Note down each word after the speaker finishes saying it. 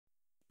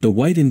The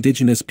white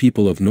indigenous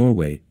people of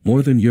Norway,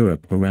 Northern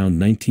Europe around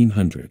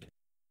 1900.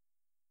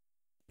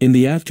 In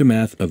the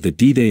aftermath of the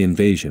D-Day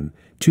invasion,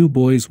 two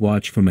boys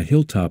watch from a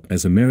hilltop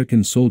as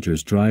American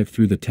soldiers drive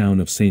through the town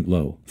of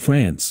Saint-Lô,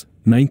 France,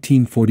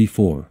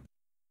 1944.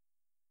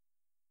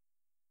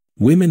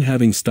 Women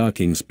having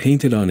stockings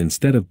painted on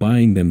instead of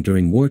buying them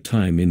during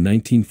wartime in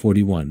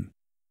 1941.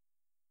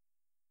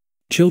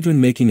 Children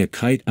making a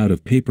kite out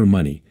of paper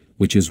money,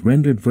 which is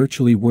rendered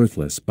virtually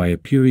worthless by a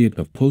period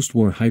of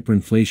post-war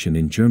hyperinflation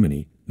in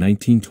Germany,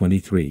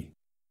 1923.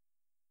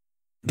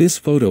 This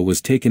photo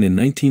was taken in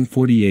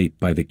 1948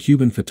 by the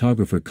Cuban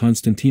photographer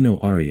Constantino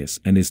Arias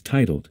and is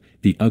titled,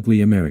 "The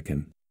Ugly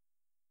American."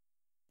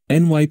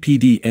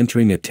 NYPD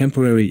entering a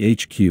temporary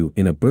HQ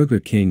in a Burger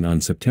King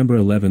on September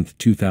 11,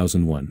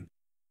 2001.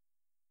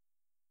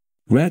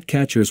 Rat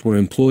catchers were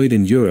employed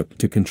in Europe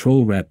to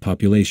control rat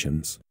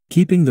populations.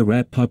 Keeping the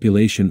rat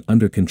population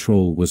under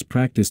control was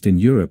practiced in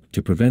Europe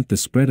to prevent the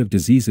spread of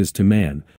diseases to man,